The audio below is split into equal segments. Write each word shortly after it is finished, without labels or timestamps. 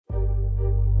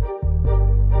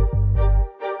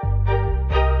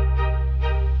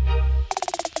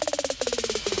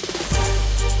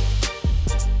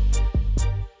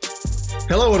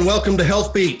and welcome to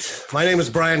Health Beat. My name is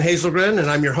Brian Hazelgren,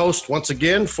 and I'm your host once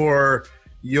again for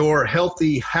your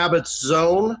Healthy Habits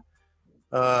Zone.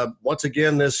 Once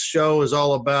again, this show is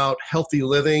all about healthy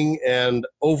living and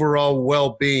overall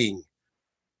well-being.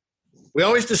 We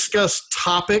always discuss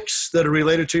topics that are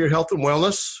related to your health and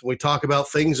wellness. We talk about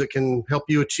things that can help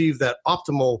you achieve that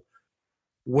optimal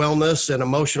wellness and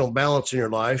emotional balance in your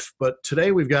life. But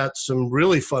today we've got some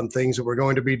really fun things that we're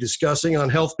going to be discussing on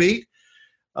Health Beat.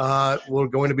 We're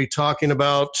going to be talking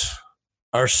about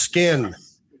our skin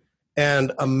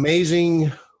and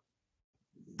amazing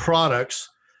products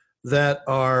that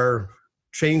are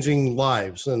changing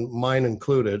lives, and mine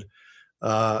included.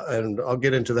 And I'll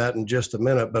get into that in just a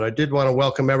minute. But I did want to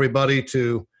welcome everybody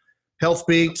to Health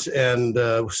Beat and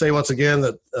say once again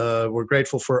that we're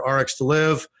grateful for RX to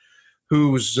Live,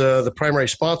 who's the primary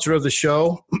sponsor of the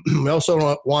show. We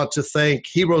also want to thank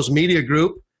Heroes Media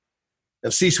Group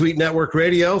and C-Suite Network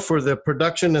Radio for the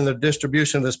production and the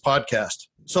distribution of this podcast.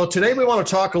 So today we want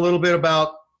to talk a little bit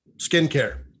about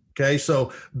skincare. Okay,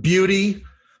 so beauty,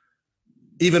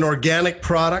 even organic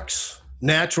products,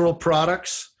 natural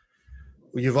products.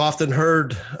 You've often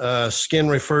heard skin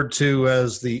referred to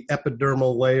as the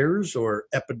epidermal layers or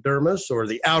epidermis or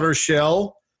the outer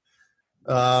shell.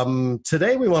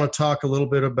 Today we want to talk a little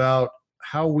bit about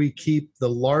how we keep the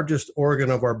largest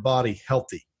organ of our body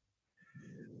healthy,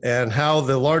 and how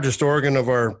the largest organ of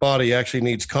our body actually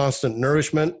needs constant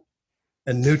nourishment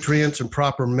and nutrients and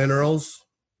proper minerals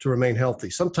to remain healthy.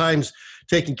 Sometimes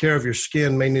taking care of your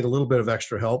skin may need a little bit of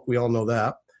extra help. We all know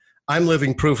that. I'm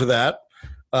living proof of that.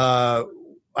 I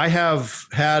have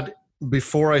had,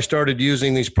 before I started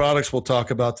using these products we'll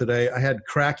talk about today, I had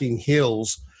cracking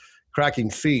heels, cracking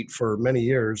feet for many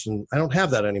years, and I don't have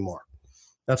that anymore.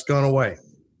 That's gone away.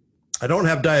 I don't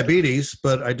have diabetes,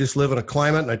 but I just live in a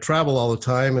climate and I travel all the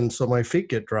time, and so my feet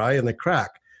get dry and they crack,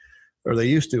 or they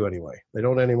used to anyway. They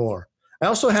don't anymore. I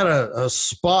also had a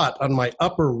spot on my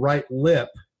upper right lip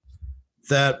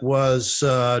that was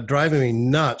driving me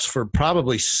nuts for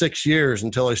probably 6 years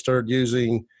until I started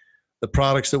using the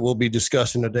products that we'll be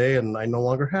discussing today, and I no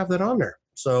longer have that on there.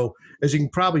 So as you can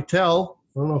probably tell,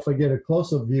 I don't know if I get a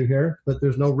close-up view here, but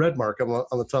there's no red mark on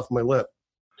the top of my lip.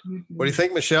 Mm-hmm. What do you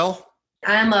think, Michelle?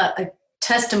 I'm a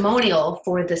testimonial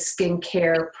for the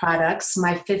skincare products.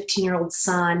 My 15-year-old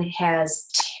son has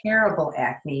terrible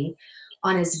acne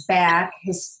on his back,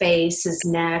 his face, his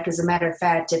neck. As a matter of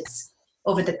fact, it's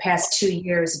over the past 2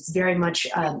 years, it's very much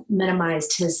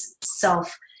minimized his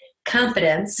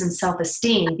self-confidence and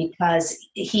self-esteem because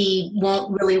he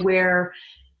won't really wear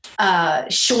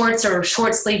shorts or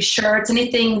short sleeve shirts,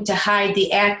 anything to hide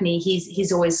the acne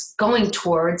he's always going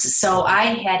towards. So I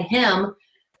had him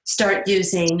start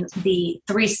using the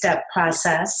 3-step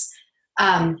process.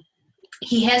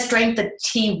 He has drank the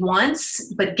tea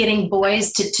once, but getting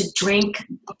boys to drink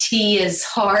tea is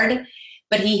hard.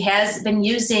 But he has been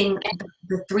using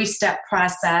the 3-step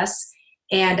process,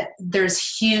 and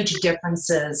there's huge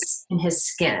differences in his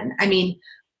skin. I mean,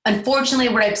 unfortunately,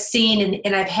 what I've seen,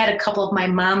 and I've had a couple of my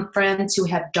mom friends who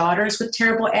have daughters with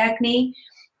terrible acne,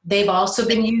 they've also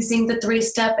been using the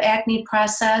 3-step acne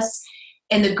process.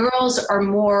 And the girls are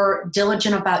more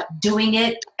diligent about doing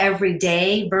it every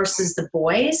day versus the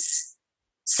boys.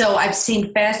 So I've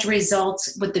seen fast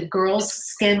results with the girls'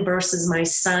 skin versus my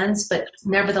son's, but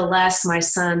nevertheless, my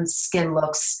son's skin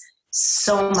looks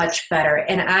so much better.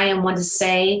 And I am one to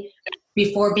say,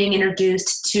 before being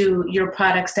introduced to your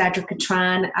products, Dr.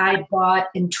 Catron, I bought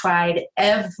and tried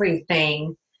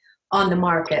everything on the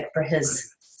market for his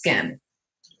skin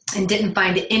and didn't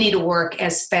find any to work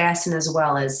as fast and as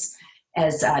well as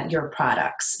your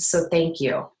products. So thank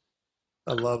you.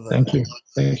 I love that. Thank you.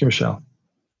 Thank you, Michelle.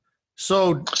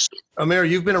 So, Amir,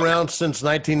 you've been around since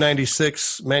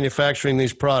 1996 manufacturing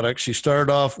these products. You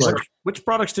started off, which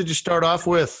products did you start off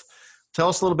with? Tell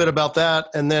us a little bit about that.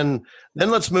 And then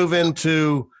let's move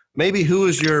into maybe who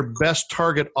is your best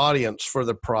target audience for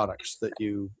the products that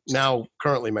you now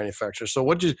currently manufacture. So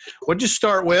what'd you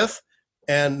start with?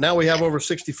 And now we have over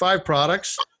 65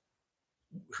 products.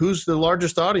 Who's the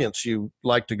largest audience you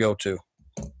like to go to?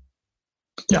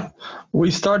 Yeah, we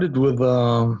started with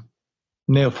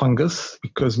nail fungus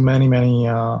because many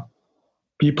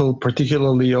people,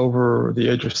 particularly over the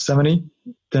age of 70,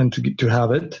 tend to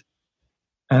have it.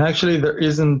 And actually, there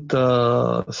isn't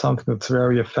something that's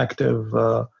very effective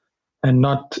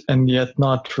and yet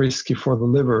not risky for the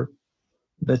liver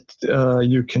that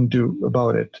you can do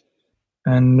about it.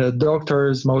 And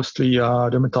doctors, mostly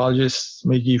dermatologists,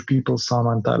 may give people some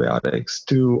antibiotics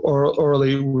to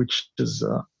orally, which is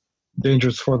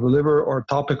dangerous for the liver, or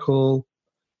topical,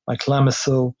 like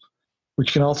Lamisil,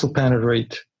 which can also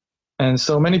penetrate. And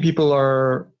so many people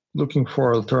are looking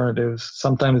for alternatives.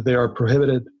 Sometimes they are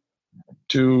prohibited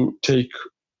to take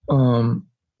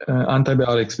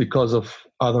antibiotics because of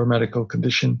other medical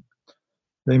condition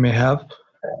they may have.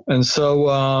 And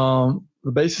so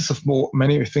the basis of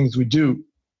many things we do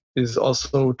is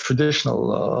also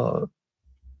traditional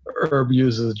herb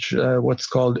usage. It's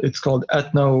called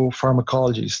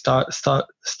ethnopharmacology,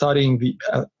 studying the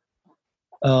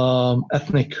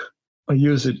ethnic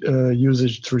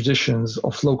usage traditions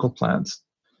of local plants.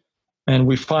 And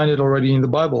we find it already in the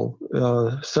Bible.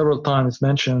 Several times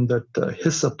mentioned that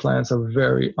hyssop plants are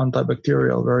very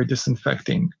antibacterial, very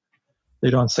disinfecting. They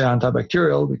don't say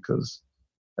antibacterial because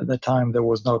at that time there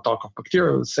was no talk of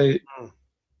bacteria. They would say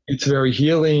it's very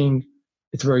healing,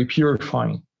 it's very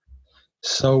purifying.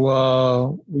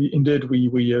 So we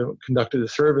conducted a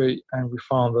survey, and we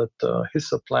found that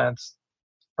hyssop plants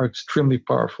are extremely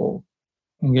powerful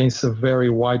against a very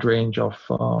wide range of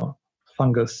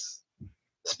fungus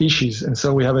species. And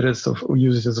so we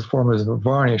use it as a form of a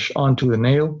varnish onto the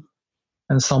nail,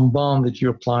 and some balm that you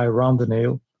apply around the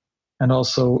nail, and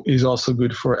also is also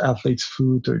good for athlete's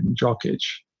foot or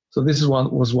jockeyage. So this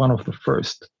was one of the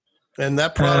first. And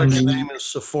that product's name is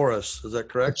Sepphoris, is that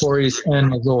correct? Sepphoris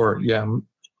and Azor, yeah.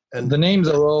 And the names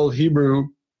are all Hebrew,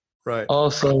 right?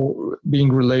 Also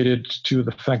being related to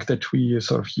the fact that we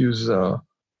sort of use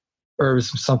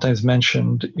herbs sometimes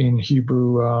mentioned in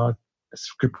Hebrew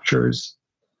scriptures.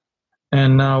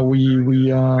 And now we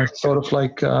sort of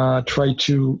like try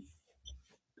to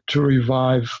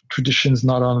revive traditions,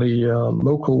 not only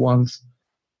local ones,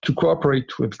 to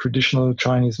cooperate with traditional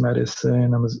Chinese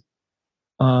medicine,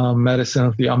 medicine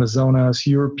of the Amazonas,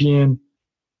 European,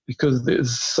 because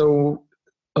there's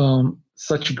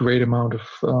such a great amount of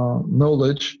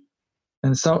knowledge,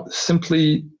 and so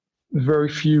simply very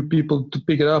few people to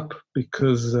pick it up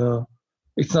because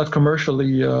it's not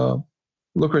commercially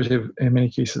lucrative in many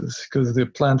cases, because the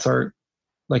plants are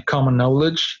like common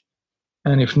knowledge,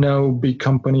 and if no big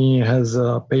company has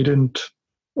a patent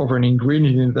over an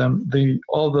ingredient in them,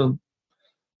 all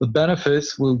the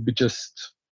benefits will be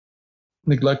just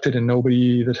neglected, and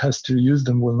nobody that has to use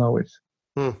them will know it.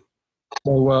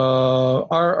 So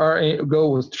our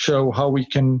goal was to show how we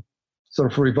can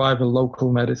sort of revive a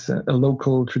local medicine, a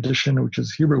local tradition, which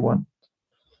is Hebrew one,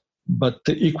 but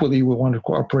equally we want to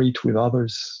cooperate with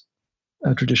others'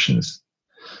 traditions.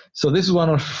 So this is one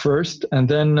of the first, and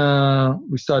then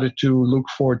we started to look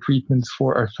for treatments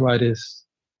for arthritis,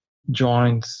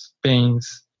 joints,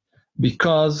 pains,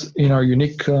 because in our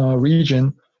unique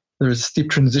region, there's a steep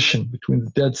transition between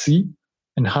the Dead Sea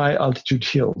and high altitude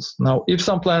hills. Now, if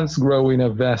some plants grow in a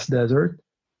vast desert,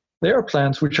 they are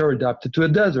plants which are adapted to a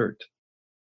desert.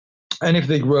 And if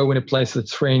they grow in a place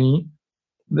that's rainy,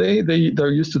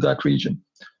 they're used to that region.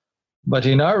 But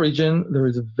in our region, there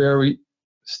is a very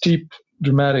steep,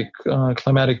 dramatic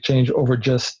climatic change over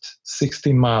just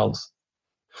 16 miles,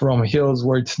 from hills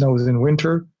where it snows in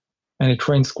winter and it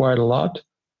rains quite a lot,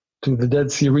 to the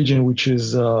Dead Sea region, which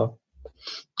is the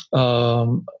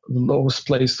lowest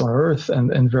place on Earth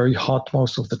and very hot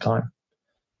most of the time.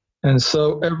 And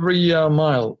so every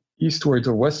mile eastwards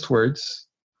or westwards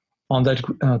on that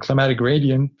climatic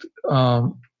gradient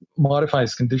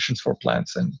modifies conditions for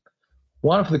plants. And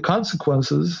one of the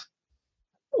consequences,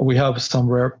 we have some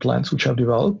rare plants which have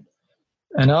developed,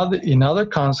 and in other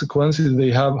consequences,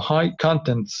 they have high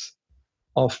contents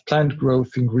of plant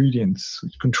growth ingredients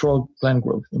which control plant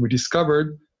growth. And we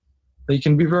discovered they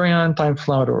can be very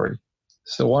anti-inflammatory.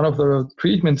 So one of the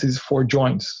treatments is for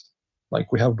joints,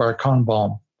 like we have Barkan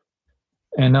balm.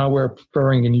 And now we're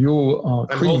preparing a new I'm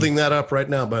cream. holding that up right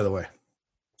now, by the way.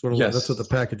 Yes. That's what the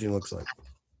packaging looks like.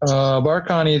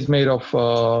 Barkan is made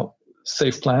of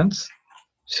safe plants,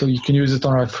 so you can use it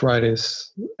on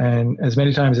arthritis and as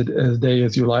many times a day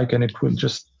as you like, and it will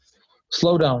just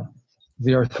slow down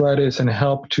the arthritis and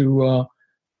help to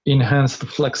enhance the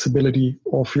flexibility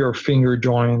of your finger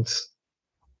joints,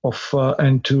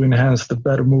 and to enhance the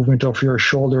better movement of your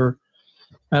shoulder.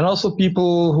 And also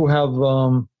people who have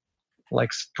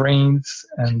like sprains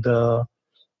and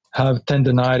have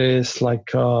tendonitis, like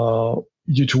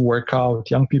due to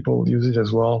workout, young people use it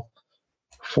as well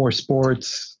for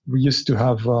sports. We used to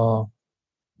have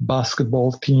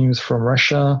basketball teams from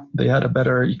Russia. They had a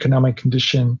better economic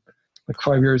condition like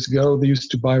 5 years ago. They used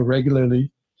to buy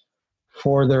regularly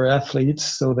for their athletes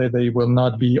so that they will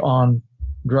not be on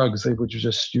drugs. They would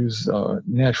just use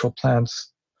natural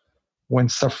plants when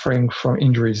suffering from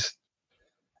injuries.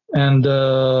 And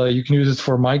you can use it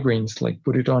for migraines, like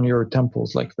put it on your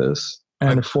temples like this,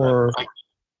 and for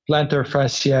plantar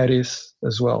fasciitis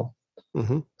as well.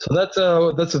 Mm-hmm.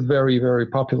 So that's a very, very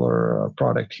popular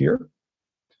product here.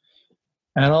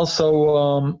 And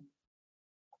also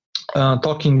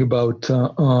talking about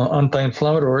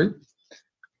anti-inflammatory,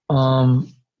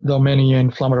 there are many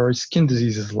inflammatory skin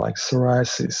diseases like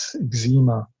psoriasis,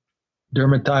 eczema,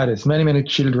 dermatitis. Many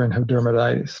children have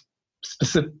dermatitis,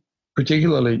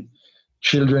 particularly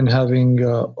children having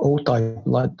O-type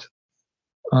blood,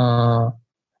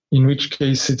 in which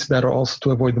case it's better also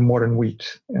to avoid the modern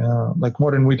wheat. Like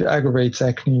modern wheat aggravates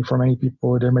acne for many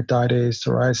people, dermatitis,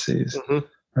 psoriasis,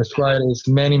 arthritis,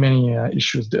 many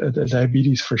issues,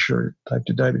 diabetes for sure, type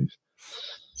 2 diabetes.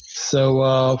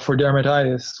 So for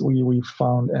dermatitis, we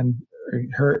found and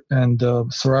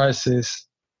psoriasis,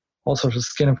 all sorts of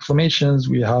skin inflammations.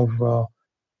 We have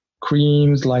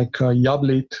creams like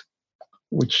Yablit,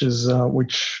 which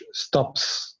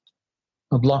stops,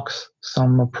 blocks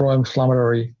some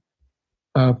pro-inflammatory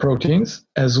proteins,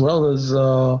 as well as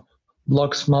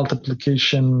blocks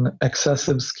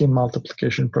excessive skin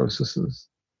multiplication processes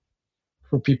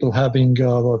for people having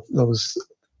those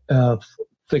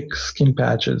thick skin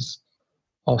patches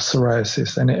of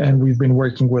psoriasis. And we've been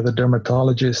working with a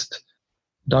dermatologist,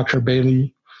 Dr.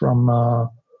 Bailey from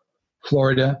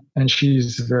Florida, and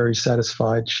she's very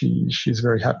satisfied. She's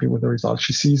very happy with the results.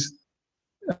 She sees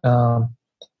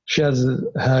she has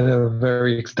had a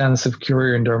very extensive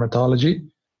career in dermatology.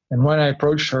 And when I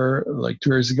approached her like 2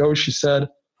 years ago, she said,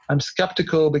 I'm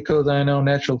skeptical because I know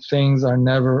natural things are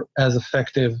never as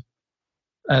effective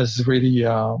as really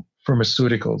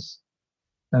pharmaceuticals.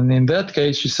 And in that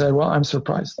case, she said, well, I'm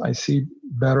surprised. I see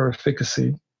better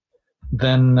efficacy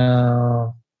than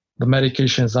the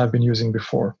medications I've been using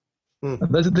before.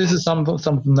 This is some of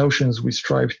the notions we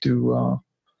strive to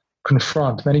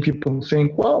confront. Many people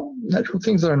think, well, natural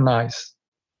things are nice.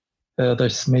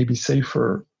 This may be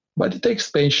safer, but it takes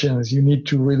patience. You need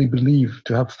to really believe,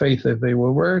 to have faith that they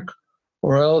will work,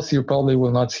 or else you probably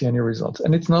will not see any results.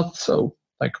 And it's not so.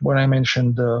 Like when I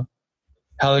mentioned the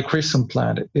Helichrysum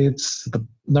plant, it's the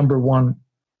number one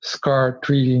scar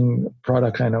treating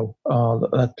product I know,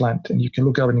 that plant. And you can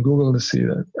look up in Google to see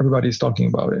that everybody's talking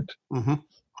about it. Mm-hmm.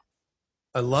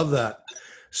 I love that.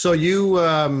 So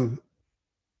you,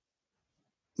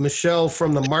 Michelle,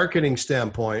 from the marketing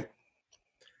standpoint,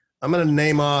 I'm going to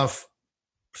name off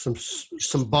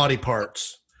some body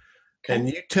parts. Okay. And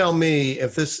you tell me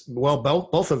if this, well,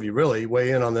 both of you really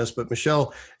weigh in on this, but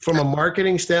Michelle, from a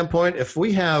marketing standpoint, if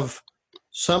we have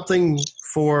something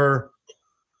for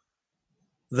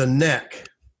the neck,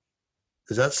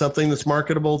 is that something that's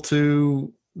marketable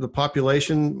to the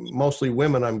population, mostly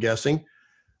women, I'm guessing?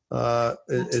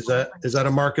 Is that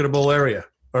a marketable area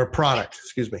or product?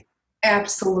 Excuse me.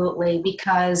 Absolutely,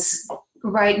 because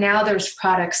right now there's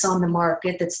products on the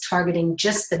market that's targeting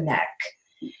just the neck.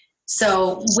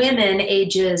 So women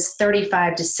ages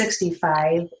 35 to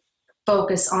 65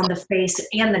 focus on the face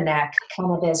and the neck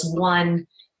kind of as one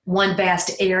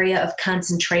vast area of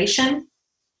concentration.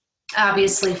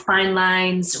 Obviously, fine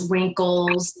lines,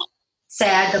 wrinkles,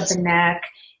 sag of the neck.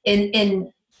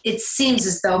 And it seems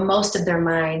as though most of their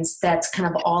minds, that's kind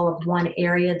of all of one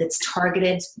area that's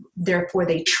targeted. Therefore,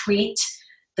 they treat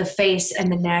the face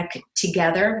and the neck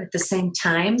together at the same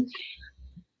time.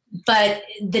 But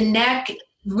the neck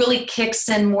really kicks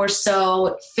in more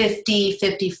so 50,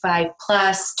 55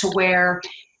 plus, to where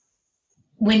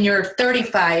when you're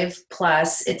 35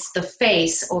 plus, it's the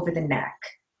face over the neck.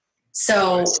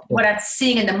 So what I'm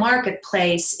seeing in the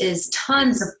marketplace is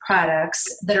tons of products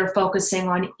that are focusing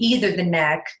on either the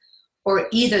neck or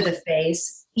either the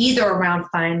face, either around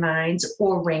fine lines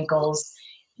or wrinkles.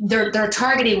 They're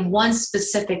targeting one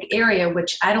specific area,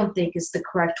 which I don't think is the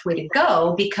correct way to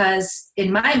go, because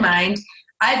in my mind,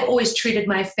 I've always treated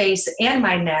my face and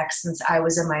my neck since I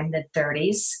was in my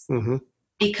mid-30s,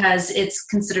 because it's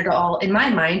considered all, in my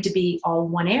mind, to be all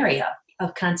one area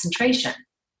of concentration.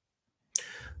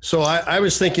 So I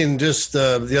was thinking just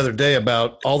the other day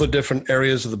about all the different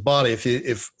areas of the body.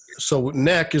 So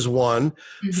neck is one,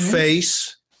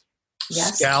 face,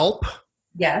 yes. Scalp,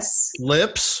 yes,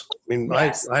 lips. I mean,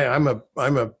 yes. I'm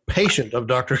a patient of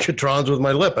Dr. Catron's with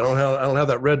my lip. I don't have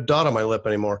that red dot on my lip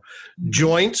anymore.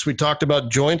 Joints. We talked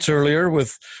about joints earlier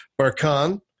with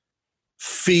Barkan.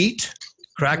 Feet,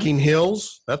 cracking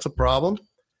heels. That's a problem.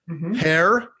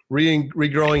 Hair,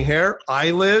 regrowing hair.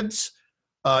 Eyelids.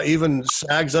 Even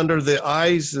sags under the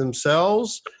eyes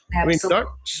themselves. Absolutely. I mean,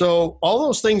 so all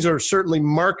those things are certainly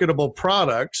marketable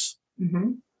products.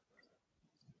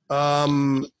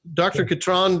 Dr.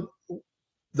 Catron,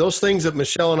 those things that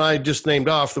Michelle and I just named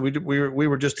off that we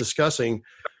were just discussing,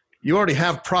 you already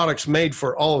have products made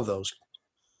for all of those.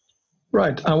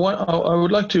 Right. I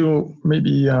would like to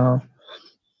maybe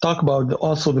talk about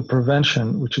also the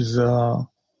prevention, which is,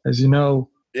 as you know,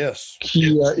 Yes.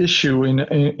 key issue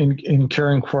in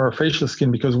caring for our facial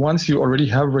skin, because once you already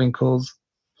have wrinkles,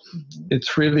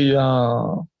 it's really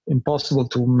impossible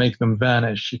to make them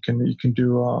vanish. You can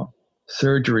do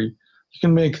surgery. You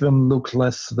can make them look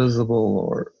less visible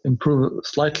or improve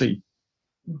slightly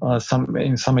some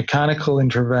mechanical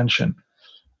intervention.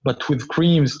 But with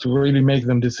creams, to really make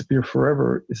them disappear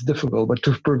forever is difficult. But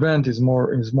to prevent is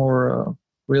more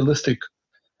realistic.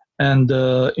 And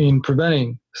in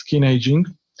preventing skin aging,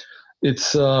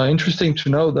 it's interesting to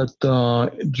know that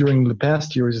during the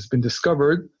past years, it's been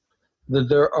discovered that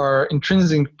there are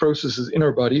intrinsic processes in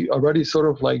our body already sort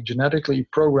of like genetically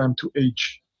programmed to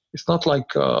age. It's not like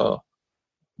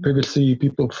previously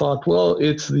people thought, well,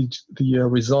 it's the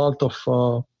result of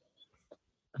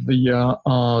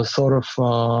the sort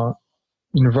of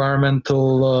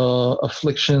environmental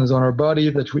afflictions on our body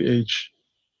that we age.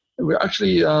 We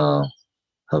actually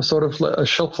have sort of a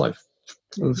shelf life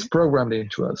that's programmed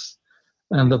into us.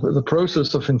 And the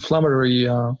process of inflammatory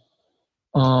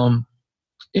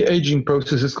aging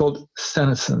process is called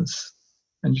senescence.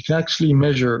 And you can actually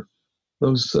measure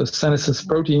those senescence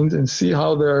proteins and see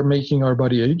how they're making our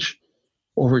body age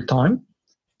over time.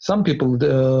 Some people,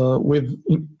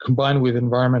 combined with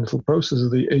environmental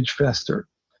processes, they age faster.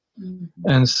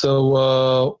 And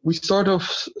so we sort of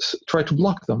try to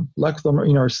block them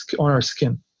on our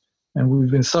skin. And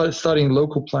we've been studying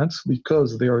local plants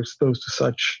because they are exposed to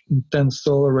such intense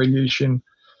solar radiation,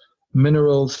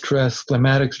 mineral stress,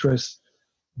 climatic stress.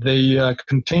 They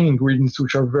contain ingredients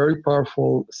which are very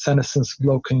powerful senescence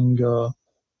blocking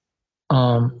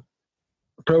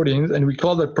proteins, and we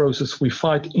call that process, we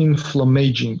fight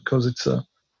inflammaging, because it's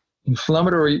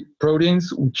inflammatory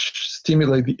proteins which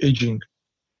stimulate the aging.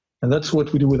 And that's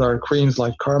what we do with our creams,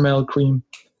 like Carmel cream.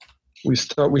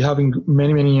 We having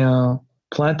many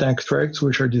plant extracts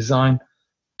which are designed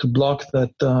to block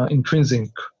that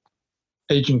intrinsic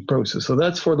aging process. So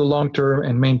that's for the long term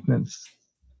and maintenance.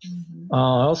 I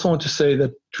also want to say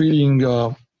that treating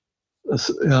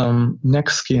neck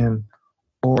skin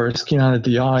or skin under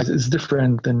the eyes is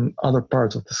different than other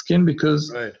parts of the skin,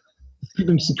 because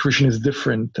sebum secretion is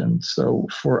different. And so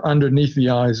for underneath the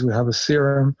eyes, we have a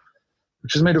serum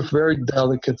which is made of very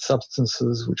delicate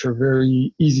substances which are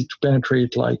very easy to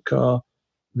penetrate, like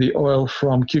the oil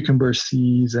from cucumber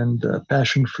seeds and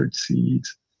passion fruit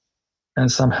seeds,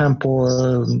 and some hemp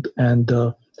oil and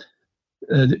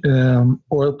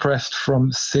oil pressed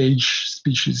from sage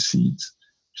species seeds,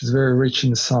 which is very rich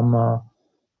in some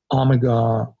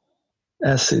omega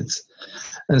acids.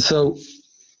 And so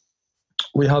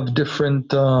we have different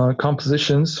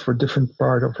compositions for different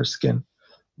part of our skin.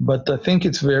 But I think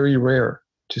it's very rare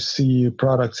to see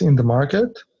products in the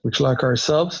market which, like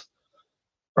ourselves,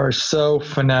 are so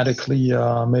fanatically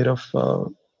made of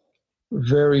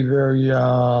very, very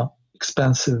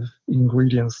expensive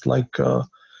ingredients, like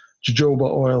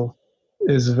jojoba oil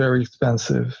is very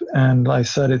expensive. And I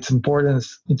said it's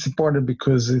important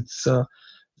because it's a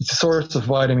source of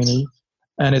vitamin E,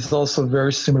 and it's also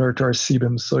very similar to our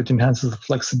sebum, so it enhances the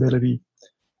flexibility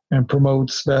and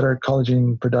promotes better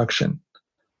collagen production.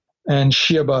 And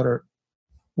shea butter,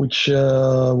 which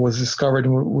was discovered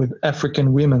with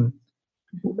African women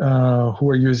who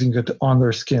are using it on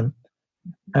their skin.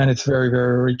 And it's very,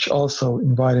 very rich also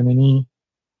in vitamin E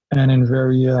and in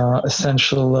very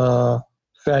essential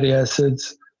fatty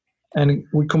acids. And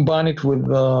we combine it with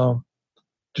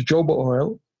jojoba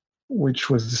oil, which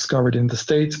was discovered in the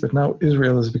States, but now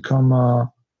Israel has become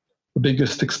the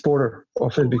biggest exporter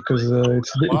of it, because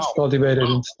it's cultivated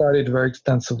and studied very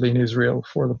extensively in Israel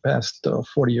for the past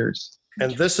 40 years.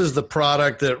 And this is the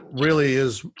product that really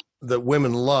is that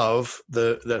women love,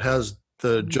 that has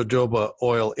the jojoba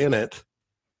oil in it.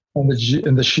 And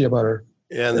the shea butter.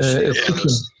 And the shea butter.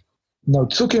 Now,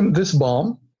 tzukim, this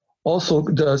balm, also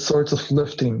does sorts of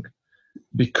lifting,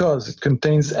 because it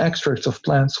contains extracts of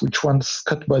plants which, once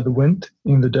cut by the wind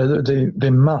in the desert, they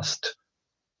must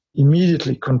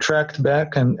immediately contract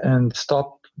back and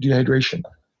stop dehydration.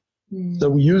 So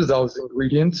we use those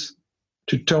ingredients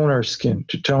to tone our skin,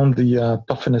 to tone the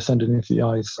puffiness underneath the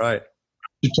eyes, right,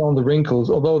 to tone the wrinkles.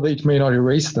 Although it may not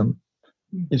erase them,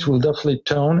 it will definitely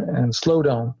tone and slow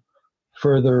down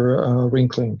further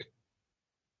wrinkling.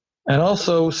 And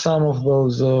also some of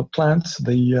those plants,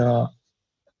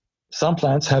 some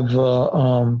plants have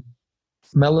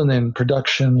melanin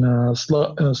production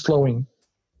slowing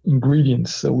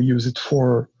ingredients. So we use it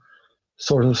for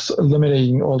sort of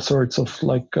eliminating all sorts of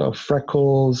like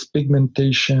freckles,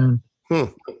 pigmentation.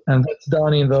 And that's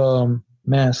done in the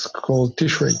mask called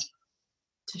Tishrei,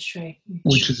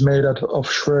 which is made out of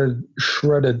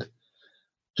shredded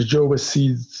jojoba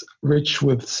seeds rich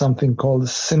with something called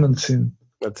simmensin,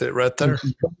 That's it right there.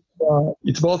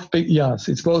 It's both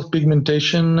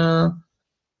pigmentation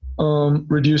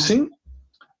reducing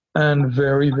and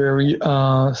very, very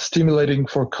stimulating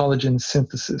for collagen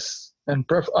synthesis. And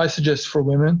I suggest for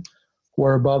women who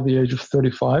are above the age of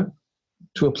 35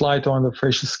 to apply it on the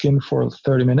facial skin for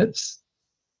 30 minutes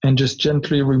and just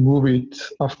gently remove it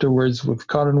afterwards with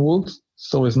cotton wool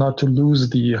so as not to lose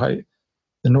the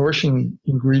nourishing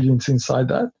ingredients inside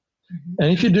that. Mm-hmm.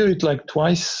 And if you do it like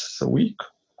twice a week,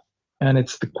 and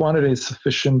the quantity is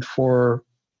sufficient for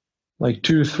like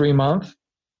 2-3 months,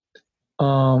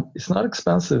 it's not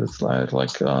expensive. It's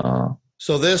like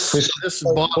so this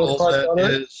bottle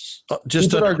that is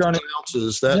just under 2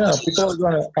 ounces. People are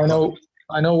gonna.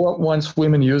 I know what once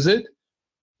women use it,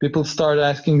 people start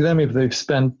asking them if they've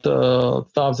spent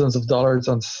thousands of dollars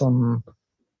on some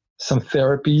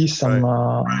therapy,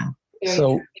 right.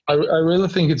 So I really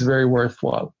think it's very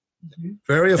worthwhile.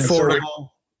 Very affordable.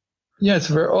 It's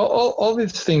very all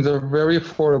these things are very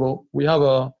affordable. We have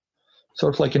a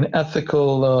sort of like an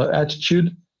ethical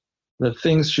attitude that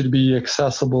things should be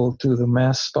accessible to the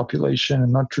mass population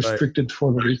and not restricted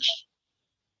for the rich.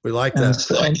 We like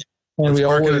that. And we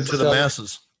always to the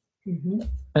masses. Mm-hmm.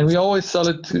 And we always sell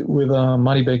it with a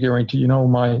money back guarantee.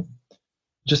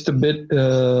 Just a bit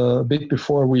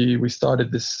before we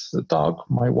started this talk,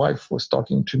 my wife was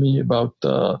talking to me about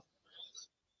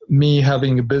me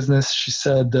having a business. She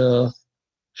said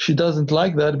she doesn't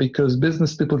like that because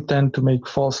business people tend to make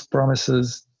false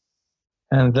promises,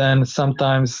 and then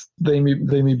sometimes they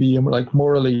may be like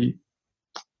morally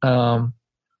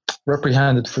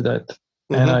reprehended for that.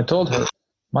 Mm-hmm. And I told her,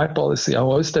 my policy, I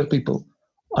always tell people,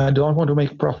 I don't want to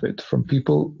make profit from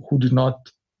people who do not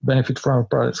benefit from our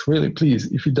products. Really,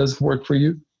 please, if it doesn't work for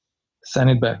you, send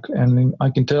it back. And I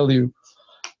can tell you,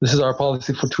 this is our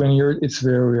policy for 20 years. It's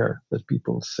very rare that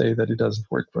people say that it doesn't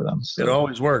work for them. So, it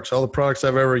always works. All the products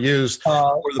I've ever used.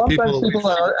 Sometimes people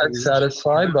are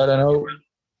satisfied, but I know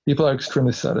people are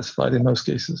extremely satisfied in most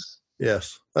cases.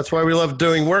 Yes. That's why we love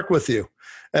doing work with you.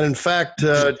 And in fact,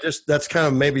 that's kind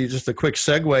of maybe just a quick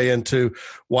segue into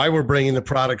why we're bringing the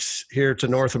products here to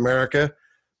North America.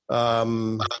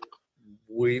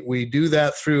 We do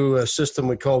that through a system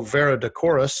we call Vera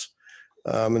Decoris.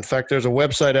 In fact, there's a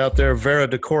website out there,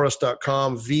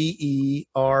 veradecoris.com,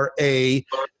 VERADECORIS,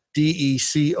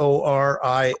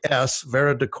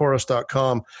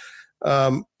 veradecoris.com.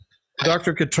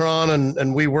 Dr. Catron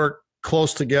and we work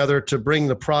close together to bring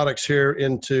the products here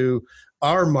into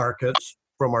our markets,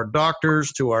 from our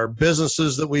doctors to our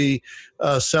businesses that we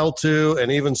sell to,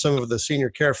 and even some of the senior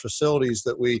care facilities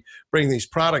that we bring these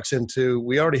products into.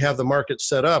 We already have the market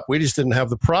set up. We just didn't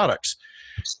have the products.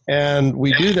 And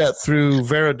we do that through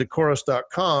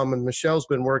veradecoris.com, and Michelle's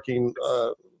been working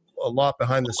a lot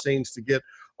behind the scenes to get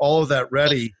all of that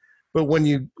ready. But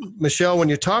Michelle, when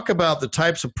you talk about the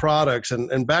types of products,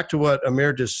 and back to what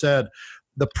Amir just said,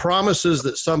 the promises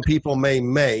that some people may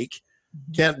make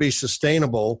can't be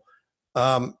sustainable.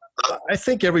 I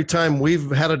think every time we've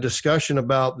had a discussion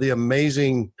about the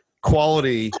amazing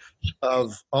quality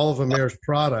of all of Amir's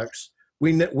products,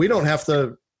 we don't have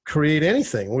to create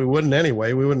anything. We wouldn't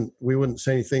anyway. We wouldn't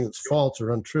say anything that's false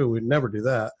or untrue. We'd never do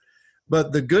that.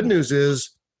 But the good news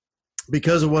is,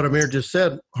 because of what Amir just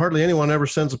said, hardly anyone ever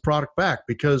sends a product back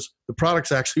because the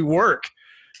products actually work.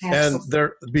 Absolutely.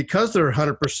 And because they're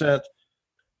 100%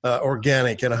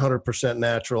 organic and 100%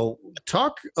 natural.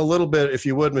 Talk a little bit, if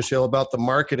you would, Michelle, about the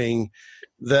marketing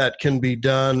that can be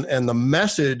done and the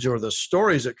message or the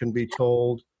stories that can be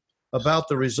told about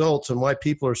the results and why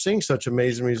people are seeing such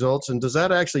amazing results. And does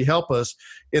that actually help us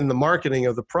in the marketing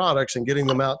of the products and getting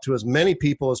them out to as many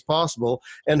people as possible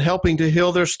and helping to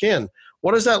heal their skin?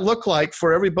 What does that look like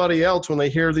for everybody else when they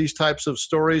hear these types of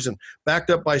stories and backed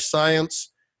up by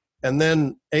science, and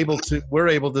then we're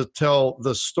able to tell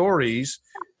the stories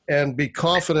and be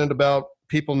confident about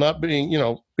people not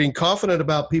being confident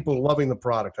about people loving the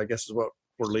product, I guess is what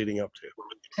we're leading up to.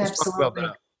 Let's talk about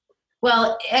that.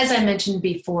 Well, as I mentioned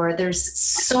before, there's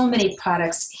so many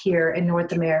products here in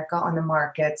North America on the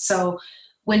market. So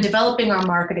when developing our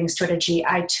marketing strategy,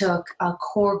 I took a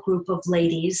core group of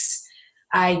ladies.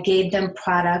 I gave them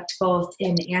product both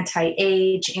in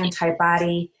anti-age,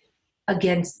 anti-body,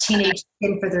 against teenage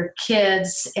skin for their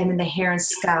kids, and in the hair and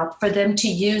scalp, for them to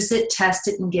use it, test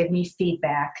it, and give me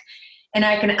feedback. And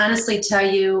I can honestly tell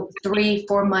you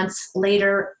 3-4 months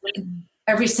later,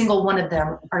 every single one of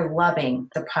them are loving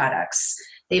the products.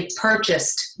 They've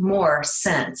purchased more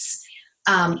since.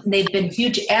 They've been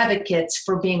huge advocates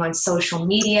for being on social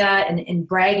media and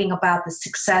bragging about the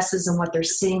successes and what they're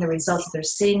seeing, the results that they're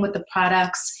seeing with the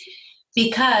products.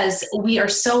 because we are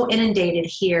so inundated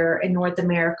here in North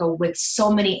America with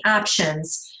so many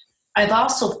options. I've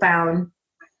also found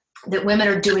that women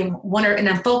are doing and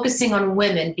I'm focusing on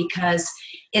women because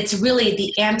it's really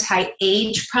the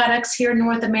anti-age products here in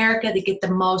North America that get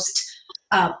the most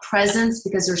presence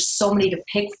because there's so many to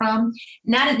pick from.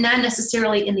 Not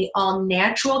necessarily in the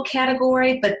all-natural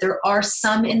category, but there are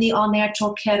some in the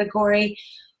all-natural category.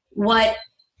 What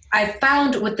I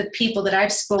found with the people that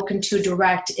I've spoken to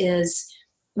direct is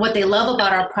what they love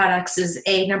about our products is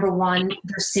number one,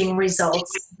 they're seeing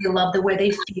results. They love the way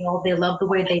they feel. They love the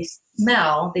way they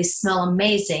smell. They smell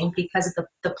amazing because of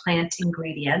the plant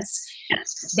ingredients.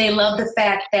 Yes. They love the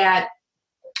fact that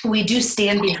we do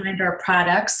stand behind our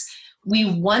products. We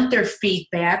want their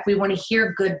feedback. We want to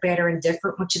hear good, better, and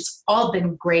different, which has all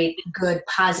been great, good,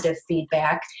 positive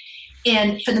feedback.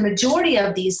 And for the majority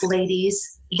of these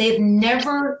ladies, they've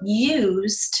never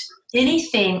used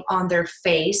anything on their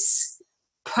face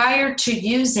prior to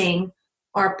using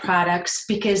our products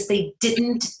because they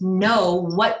didn't know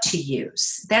what to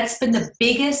use. That's been the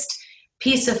biggest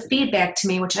piece of feedback to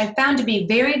me, which I found to be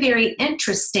very, very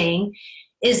interesting,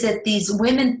 is that these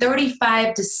women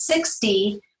 35 to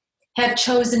 60 have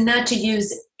chosen not to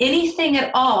use anything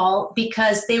at all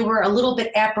because they were a little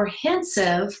bit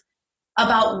apprehensive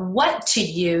about what to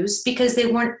use because they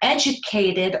weren't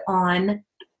educated on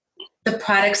the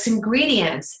product's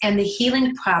ingredients and the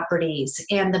healing properties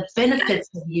and the benefits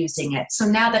of using it. So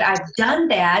now that I've done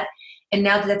that, and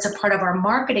now that that's a part of our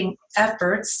marketing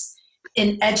efforts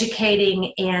in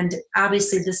educating, and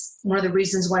obviously this one of the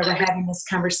reasons why we're having this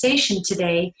conversation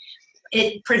today,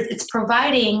 it's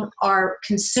providing our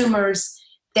consumers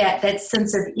that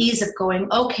sense of ease of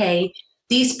going, okay,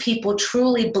 these people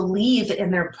truly believe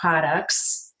in their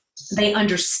products. They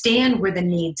understand where the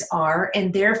needs are,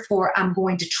 and therefore I'm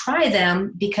going to try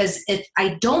them because if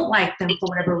I don't like them for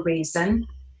whatever reason,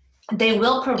 they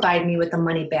will provide me with a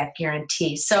money-back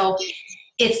guarantee. So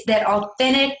it's that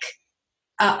authentic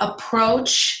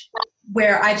approach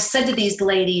where I've said to these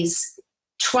ladies,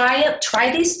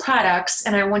 try these products,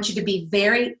 and I want you to be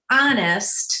very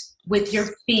honest with your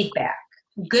feedback.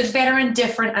 Good, better, and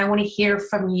different, I want to hear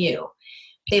from you.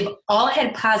 They've all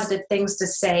had positive things to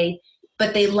say,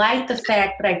 but they liked the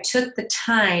fact that I took the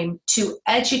time to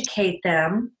educate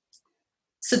them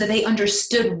so that they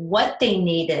understood what they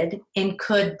needed and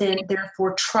could then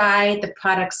therefore try the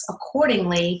products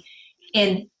accordingly.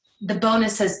 And the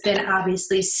bonus has been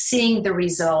obviously seeing the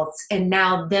results and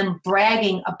now them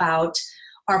bragging about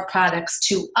our products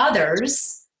to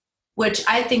others, which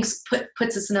I think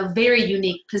puts us in a very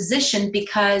unique position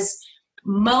because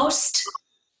most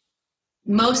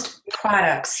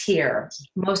products here,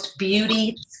 most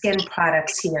beauty skin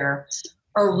products here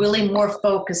are really more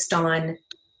focused on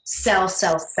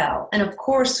sell. And of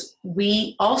course,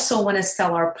 we also want to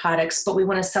sell our products, but we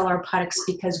want to sell our products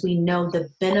because we know the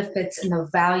benefits and the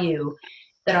value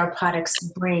that our products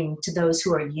bring to those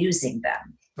who are using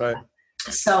them. Right.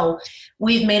 So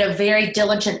we've made a very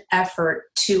diligent effort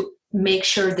to make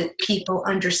sure that people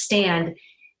understand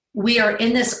we are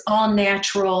in this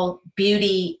all-natural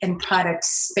beauty and product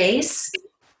space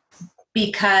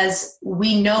because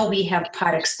we know we have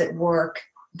products that work,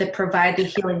 that provide the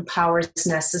healing powers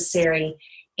necessary,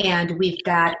 and we've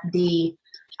got the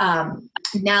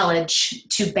knowledge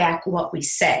to back what we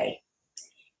say.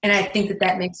 And I think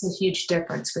that makes a huge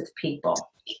difference with people.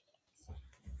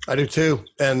 I do too.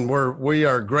 And we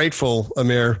are grateful,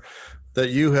 Amir, that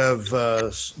you have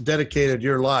dedicated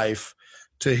your life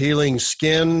to healing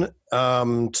skin,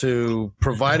 to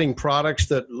providing products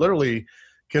that literally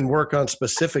can work on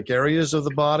specific areas of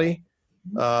the body,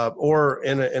 or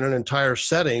in an entire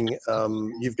setting.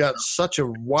 You've got such a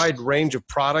wide range of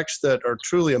products that are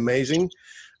truly amazing.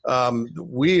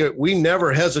 We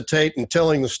never hesitate in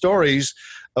telling the stories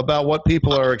about what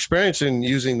people are experiencing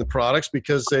using the products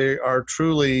because they are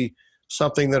truly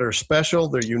something that are special.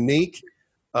 They're unique.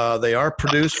 They are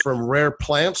produced from rare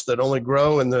plants that only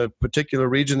grow in the particular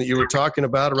region that you were talking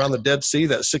about around the Dead Sea,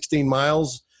 that 16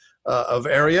 miles of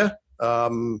area.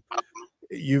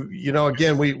 You know,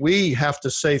 again, we have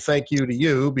to say thank you to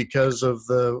you because of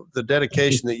the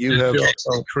dedication that you have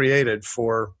created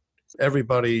for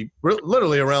everybody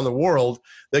literally around the world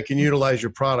that can utilize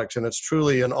your products. And it's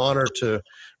truly an honor to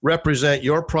represent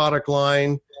your product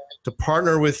line, to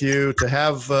partner with you, to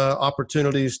have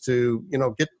opportunities to,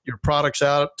 get your products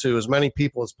out to as many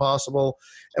people as possible.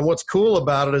 And what's cool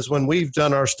about it is when we've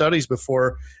done our studies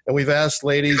before and we've asked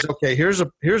ladies, okay, here's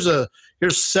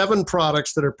 7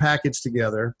 products that are packaged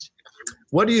together.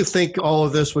 What do you think all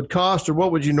of this would cost, or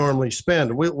what would you normally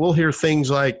spend? We'll hear things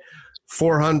like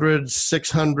 $400,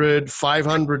 $600,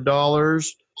 $500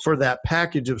 for that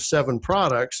package of 7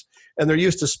 products, and they're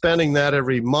used to spending that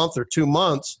every month or 2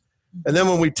 months. And then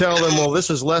when we tell them, well, this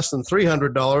is less than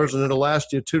 $300 and it'll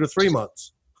last you 2 to 3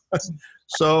 months.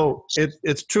 So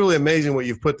it's truly amazing what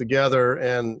you've put together.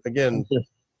 And again,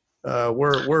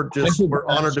 we're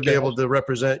honored to be able to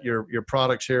represent your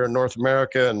products here in North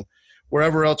America and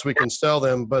wherever else we can sell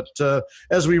them. But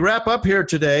as we wrap up here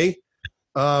today,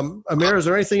 Amir, is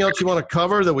there anything else you want to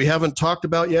cover that we haven't talked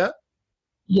about yet?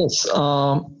 Yes,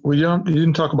 we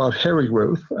didn't talk about hair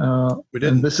regrowth. We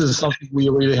didn't. And this is something we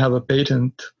already have a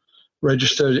patent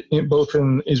registered both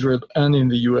in Israel and in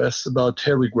the US about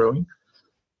hair regrowing.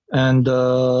 And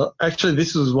actually,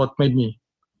 this is what made me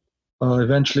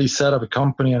eventually set up a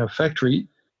company and a factory.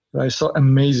 I saw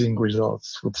amazing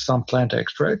results with some plant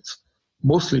extracts,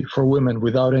 mostly for women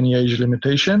without any age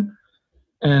limitation,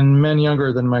 and men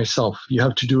younger than myself. You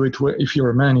have to do it, if you're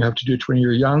a man, you have to do it when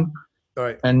you're young.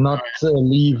 Right. And not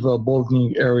leave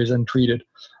balding areas untreated.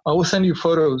 I will send you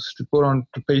photos to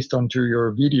paste onto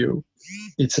your video.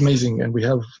 It's amazing, and we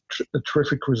have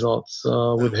terrific results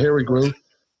with hair regrowth,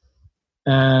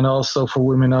 and also for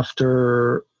women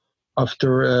after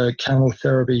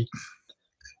chemotherapy.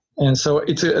 And so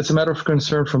it's a matter of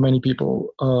concern for many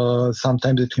people.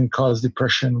 Sometimes it can cause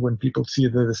depression when people see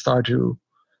that they start to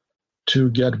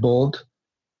get bald.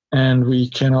 And we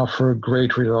can offer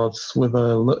great results with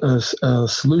a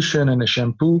solution and a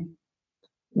shampoo,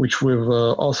 which we've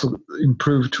also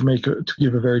improved to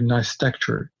give a very nice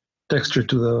texture to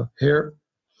the hair.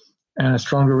 And I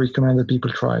strongly recommend that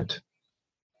people try it.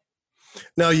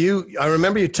 Now, I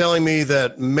remember you telling me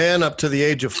that men up to the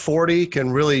age of 40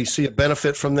 can really see a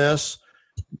benefit from this.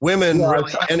 Women, yeah,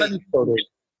 really,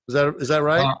 is that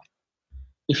right?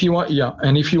 If you want, yeah,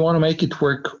 and if you want to make it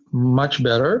work much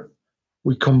better,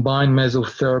 we combine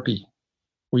mesotherapy.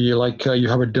 You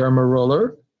have a derma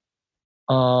roller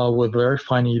with very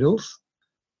fine needles,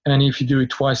 and if you do it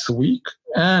twice a week,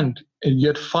 and you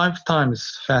get 5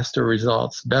 times faster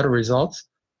results, better results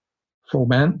for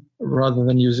men, rather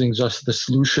than using just the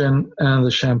solution and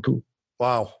the shampoo.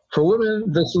 Wow. For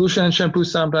women, the solution and shampoo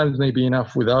sometimes may be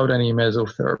enough without any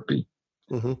mesotherapy.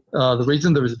 Mm-hmm. The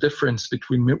reason there is a difference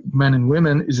between men and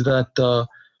women is that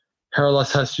hair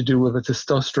loss has to do with the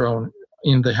testosterone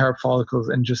in the hair follicles,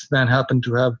 and just men happen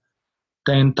to have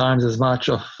 10 times as much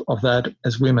of that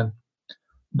as women.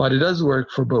 But it does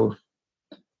work for both.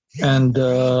 And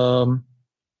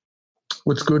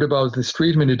what's good about this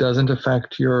treatment, it doesn't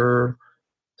affect your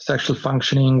sexual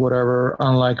functioning, whatever,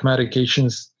 unlike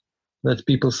medications that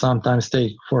people sometimes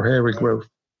take for hair regrowth.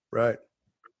 Right.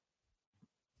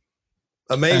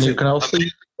 Amazing. And you can also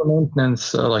use for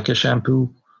maintenance, like a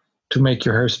shampoo, to make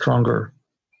your hair stronger.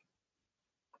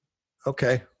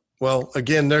 Okay. Well,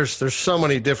 again, there's so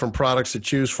many different products to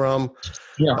choose from.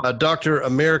 Yeah. Dr.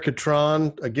 Amir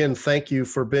Katran, again, thank you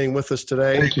for being with us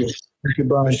today. Thank you. Thank you,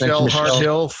 Brian. Michelle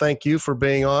Harthill, thank you for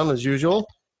being on as usual.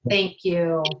 Thank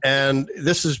you. And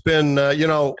this has been, I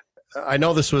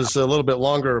know this was a little bit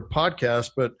longer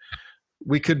podcast, but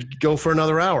we could go for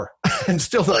another hour and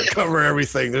still not cover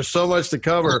everything. There's so much to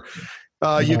cover.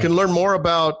 You can learn more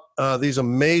about these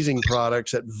amazing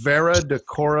products at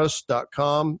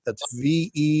veradecoris.com. That's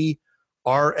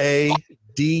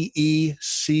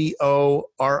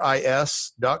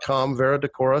VERADECORIS.com, Vera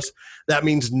Decoris. That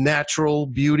means natural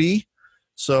beauty.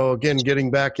 So again, getting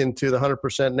back into the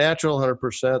 100% natural,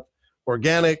 100%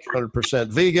 organic, 100%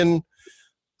 vegan.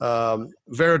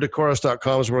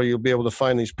 Veradecoris.com is where you'll be able to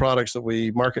find these products that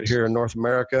we market here in North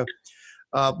America.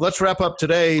 Let's wrap up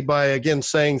today by, again,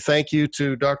 saying thank you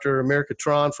to Dr. Amir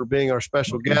Katran for being our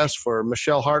special guest, for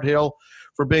Michelle Harthill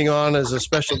for being on as a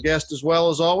special guest as well,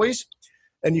 as always.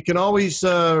 And you can always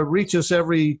reach us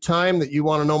every time that you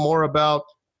want to know more about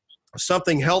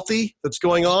something healthy that's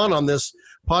going on this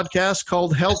podcast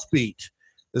called Health Beat.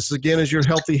 This, again, is your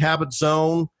Healthy Habit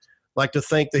Zone. I'd like to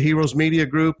thank the Heroes Media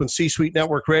Group and C-Suite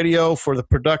Network Radio for the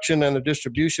production and the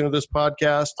distribution of this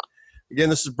podcast. Again,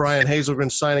 this is Brian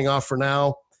Hazelgren signing off for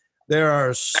now. There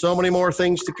are so many more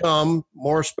things to come,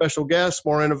 more special guests,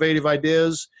 more innovative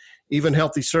ideas, even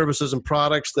healthy services and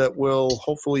products that will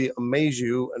hopefully amaze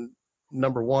you, and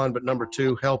number one, but number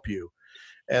two, help you.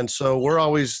 And so we're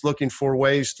always looking for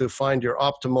ways to find your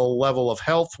optimal level of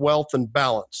health, wealth, and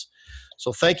balance.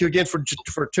 So thank you again for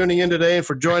tuning in today and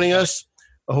for joining us.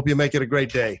 I hope you make it a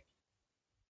great day.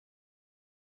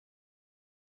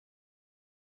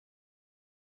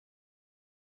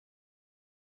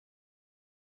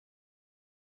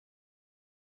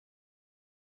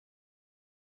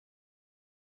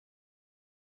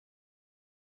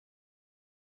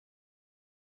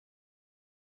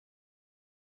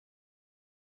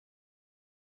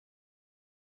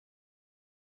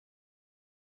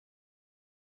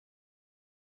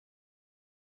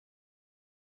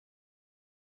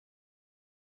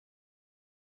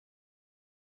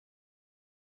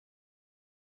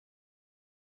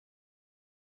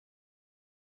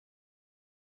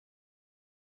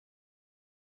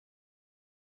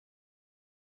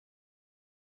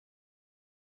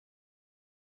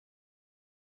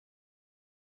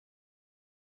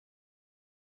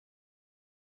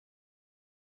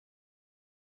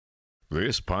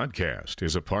 This podcast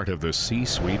is a part of the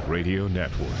C-Suite Radio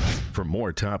Network. For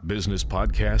more top business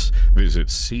podcasts, visit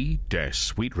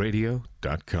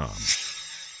c-suiteradio.com.